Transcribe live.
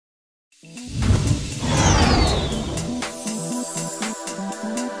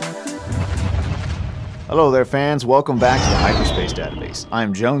Hello there fans, welcome back to the Hyperspace Database.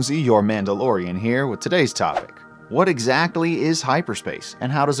 I'm Jonesy, your Mandalorian here with today's topic. What exactly is hyperspace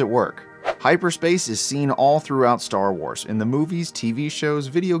and how does it work? Hyperspace is seen all throughout Star Wars, in the movies, TV shows,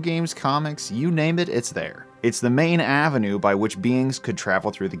 video games, comics, you name it, it's there. It's the main avenue by which beings could travel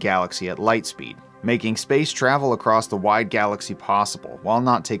through the galaxy at light speed, making space travel across the wide galaxy possible while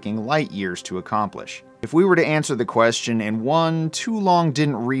not taking light years to accomplish. If we were to answer the question in one too long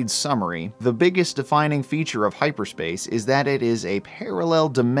didn't read summary, the biggest defining feature of hyperspace is that it is a parallel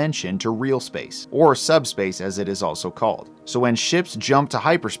dimension to real space, or subspace as it is also called. So when ships jump to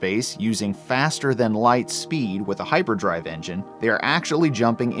hyperspace using faster than light speed with a hyperdrive engine, they are actually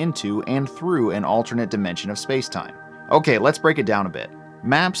jumping into and through an alternate dimension of space-time. Okay, let's break it down a bit.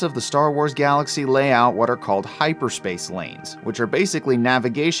 Maps of the Star Wars galaxy lay out what are called hyperspace lanes, which are basically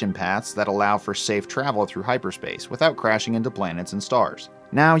navigation paths that allow for safe travel through hyperspace without crashing into planets and stars.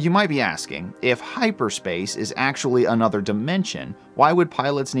 Now, you might be asking, if hyperspace is actually another dimension, why would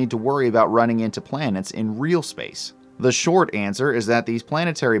pilots need to worry about running into planets in real space? The short answer is that these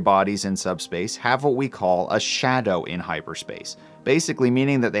planetary bodies in subspace have what we call a shadow in hyperspace, basically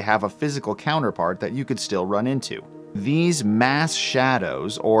meaning that they have a physical counterpart that you could still run into. These mass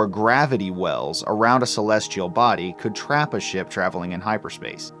shadows, or gravity wells, around a celestial body could trap a ship traveling in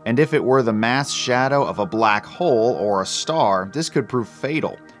hyperspace. And if it were the mass shadow of a black hole or a star, this could prove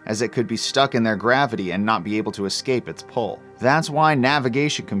fatal, as it could be stuck in their gravity and not be able to escape its pull. That's why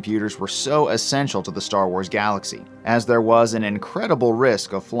navigation computers were so essential to the Star Wars galaxy, as there was an incredible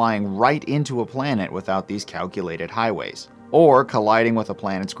risk of flying right into a planet without these calculated highways, or colliding with a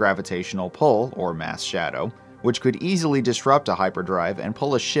planet's gravitational pull, or mass shadow, which could easily disrupt a hyperdrive and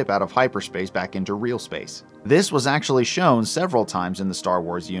pull a ship out of hyperspace back into real space. This was actually shown several times in the Star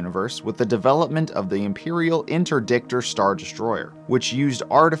Wars universe with the development of the Imperial Interdictor Star Destroyer, which used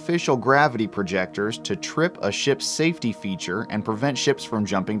artificial gravity projectors to trip a ship's safety feature and prevent ships from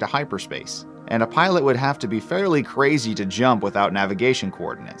jumping to hyperspace. And a pilot would have to be fairly crazy to jump without navigation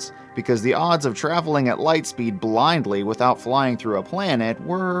coordinates, because the odds of traveling at light speed blindly without flying through a planet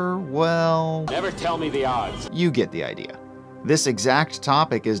were, well... Never tell me the odds. You get the idea. This exact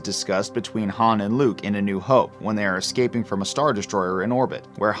topic is discussed between Han and Luke in A New Hope when they are escaping from a Star Destroyer in orbit,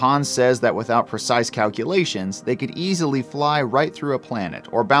 where Han says that without precise calculations, they could easily fly right through a planet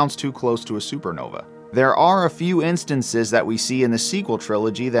or bounce too close to a supernova. There are a few instances that we see in the sequel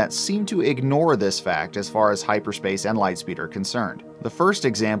trilogy that seem to ignore this fact as far as hyperspace and lightspeed are concerned. The first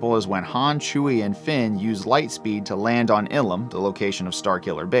example is when Han, Chewie, and Finn use lightspeed to land on Ilum, the location of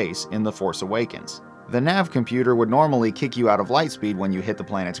Starkiller Base, in The Force Awakens. The nav computer would normally kick you out of lightspeed when you hit the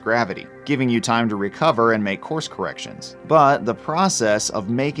planet's gravity, giving you time to recover and make course corrections. But the process of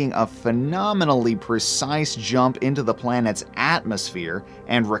making a phenomenally precise jump into the planet's atmosphere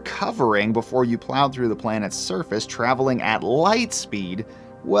and recovering before you plowed through the planet's surface traveling at light speed,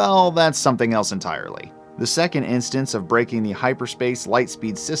 well, that's something else entirely. The second instance of breaking the hyperspace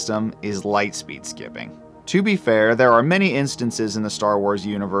lightspeed system is lightspeed skipping. To be fair, there are many instances in the Star Wars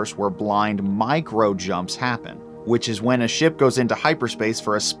universe where blind micro jumps happen, which is when a ship goes into hyperspace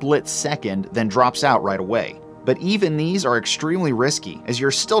for a split second, then drops out right away. But even these are extremely risky, as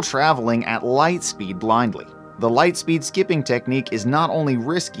you're still traveling at light speed blindly. The lightspeed skipping technique is not only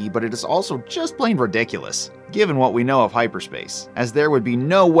risky, but it is also just plain ridiculous, given what we know of hyperspace, as there would be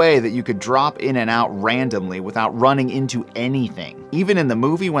no way that you could drop in and out randomly without running into anything. Even in the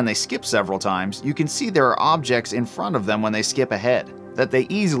movie, when they skip several times, you can see there are objects in front of them when they skip ahead, that they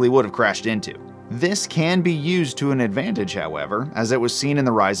easily would have crashed into. This can be used to an advantage, however, as it was seen in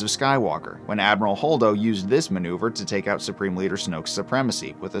The Rise of Skywalker, when Admiral Holdo used this maneuver to take out Supreme Leader Snoke's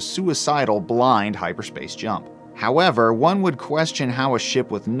supremacy with a suicidal blind hyperspace jump. However, one would question how a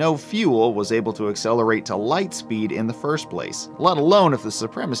ship with no fuel was able to accelerate to light speed in the first place, let alone if the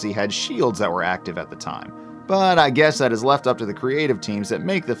Supremacy had shields that were active at the time. But I guess that is left up to the creative teams that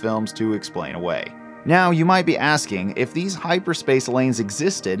make the films to explain away. Now, you might be asking, if these hyperspace lanes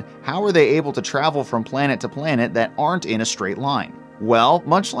existed, how are they able to travel from planet to planet that aren't in a straight line? Well,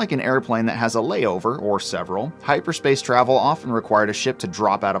 much like an airplane that has a layover, or several, hyperspace travel often required a ship to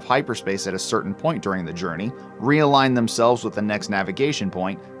drop out of hyperspace at a certain point during the journey, realign themselves with the next navigation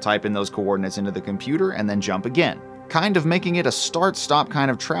point, type in those coordinates into the computer, and then jump again, kind of making it a start-stop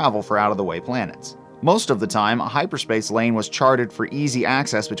kind of travel for out-of-the-way planets. Most of the time, a hyperspace lane was charted for easy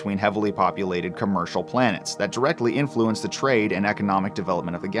access between heavily populated commercial planets that directly influence the trade and economic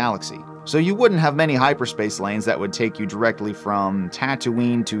development of the galaxy. So you wouldn't have many hyperspace lanes that would take you directly from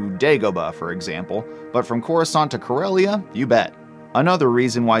Tatooine to Dagobah, for example, but from Coruscant to Corellia, you bet. Another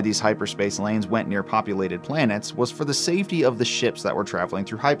reason why these hyperspace lanes went near populated planets was for the safety of the ships that were traveling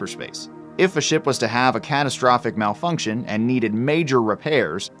through hyperspace. If a ship was to have a catastrophic malfunction and needed major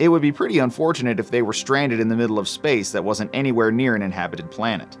repairs, it would be pretty unfortunate if they were stranded in the middle of space that wasn't anywhere near an inhabited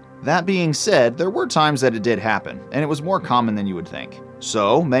planet. That being said, there were times that it did happen, and it was more common than you would think.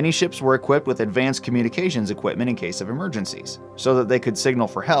 So, many ships were equipped with advanced communications equipment in case of emergencies, so that they could signal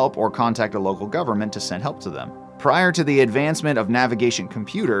for help or contact a local government to send help to them. Prior to the advancement of navigation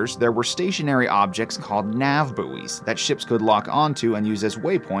computers, there were stationary objects called nav buoys that ships could lock onto and use as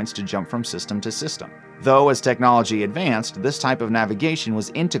waypoints to jump from system to system. Though as technology advanced, this type of navigation was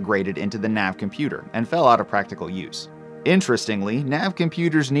integrated into the nav computer and fell out of practical use. Interestingly, nav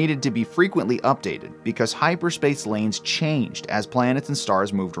computers needed to be frequently updated because hyperspace lanes changed as planets and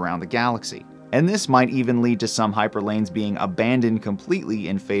stars moved around the galaxy. And this might even lead to some hyperlanes being abandoned completely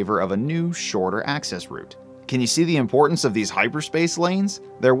in favor of a new, shorter access route. Can you see the importance of these hyperspace lanes?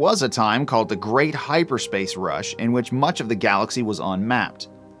 There was a time called the Great Hyperspace Rush in which much of the galaxy was unmapped,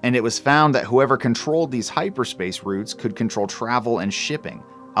 and it was found that whoever controlled these hyperspace routes could control travel and shipping,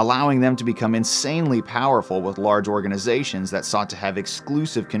 allowing them to become insanely powerful with large organizations that sought to have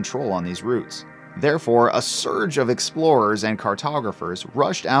exclusive control on these routes. Therefore, a surge of explorers and cartographers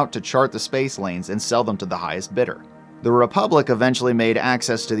rushed out to chart the space lanes and sell them to the highest bidder. The Republic eventually made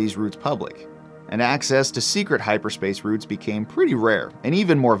access to these routes public, and access to secret hyperspace routes became pretty rare and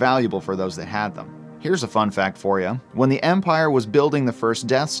even more valuable for those that had them. Here's a fun fact for you. When the Empire was building the first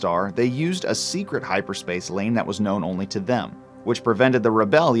Death Star, they used a secret hyperspace lane that was known only to them, which prevented the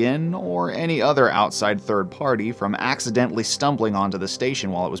Rebellion or any other outside third party from accidentally stumbling onto the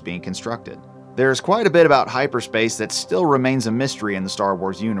station while it was being constructed. There's quite a bit about hyperspace that still remains a mystery in the Star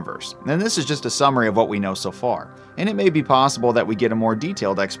Wars universe, and this is just a summary of what we know so far, and it may be possible that we get a more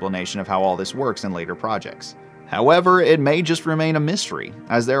detailed explanation of how all this works in later projects. However, it may just remain a mystery,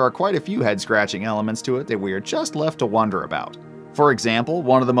 as there are quite a few head-scratching elements to it that we are just left to wonder about. For example,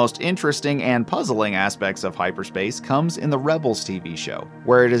 one of the most interesting and puzzling aspects of hyperspace comes in the Rebels TV show,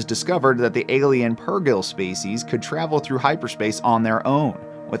 where it is discovered that the alien Purrgil species could travel through hyperspace on their own,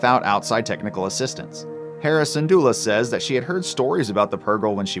 without outside technical assistance. Hera Syndulla says that she had heard stories about the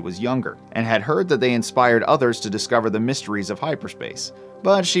Purrgil when she was younger, and had heard that they inspired others to discover the mysteries of hyperspace,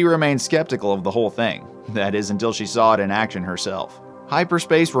 but she remained skeptical of the whole thing, that is until she saw it in action herself.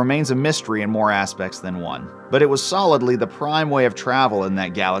 Hyperspace remains a mystery in more aspects than one, but it was solidly the prime way of travel in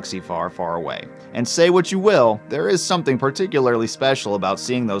that galaxy far, far away. And say what you will, there is something particularly special about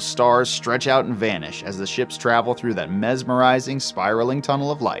seeing those stars stretch out and vanish as the ships travel through that mesmerizing, spiraling tunnel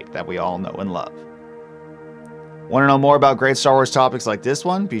of light that we all know and love. Want to know more about great Star Wars topics like this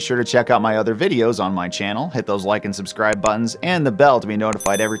one? Be sure to check out my other videos on my channel, hit those like and subscribe buttons, and the bell to be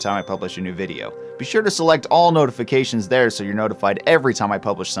notified every time I publish a new video. Be sure to select all notifications there so you're notified every time I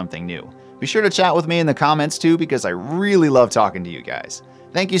publish something new. Be sure to chat with me in the comments too, because I really love talking to you guys.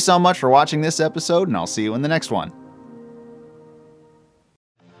 Thank you so much for watching this episode, and I'll see you in the next one.